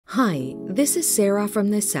Hi, this is Sarah from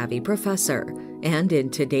The Savvy Professor, and in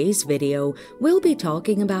today's video, we'll be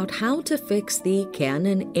talking about how to fix the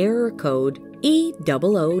Canon Error Code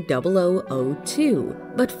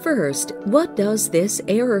E000002. But first, what does this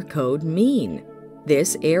error code mean?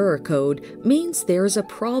 This error code means there's a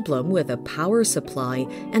problem with a power supply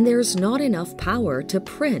and there's not enough power to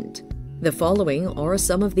print. The following are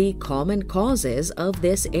some of the common causes of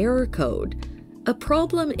this error code: a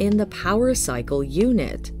problem in the power cycle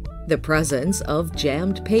unit, the presence of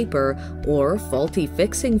jammed paper or faulty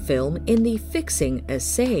fixing film in the fixing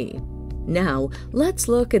assay. Now, let's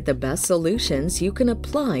look at the best solutions you can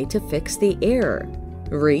apply to fix the error.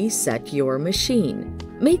 Reset your machine.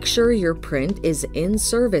 Make sure your print is in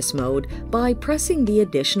service mode by pressing the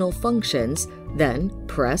additional functions, then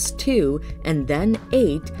press 2 and then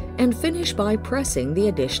 8, and finish by pressing the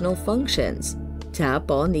additional functions.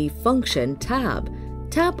 Tap on the Function tab.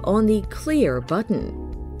 Tap on the Clear button.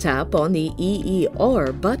 Tap on the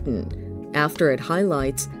EER button. After it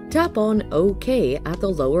highlights, tap on OK at the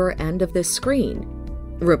lower end of the screen.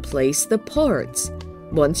 Replace the parts.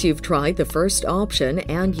 Once you've tried the first option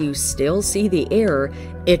and you still see the error,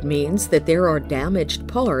 it means that there are damaged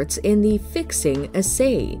parts in the fixing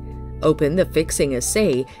assay. Open the fixing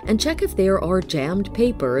assay and check if there are jammed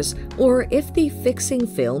papers or if the fixing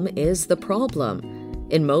film is the problem.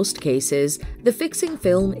 In most cases, the fixing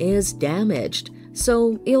film is damaged,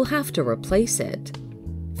 so you'll have to replace it.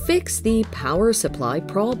 Fix the power supply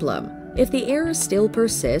problem. If the error still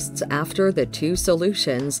persists after the two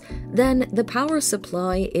solutions, then the power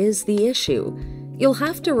supply is the issue. You'll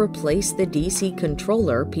have to replace the DC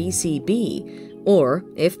controller PCB, or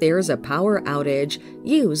if there's a power outage,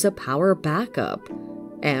 use a power backup.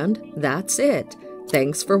 And that's it.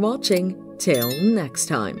 Thanks for watching. Till next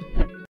time.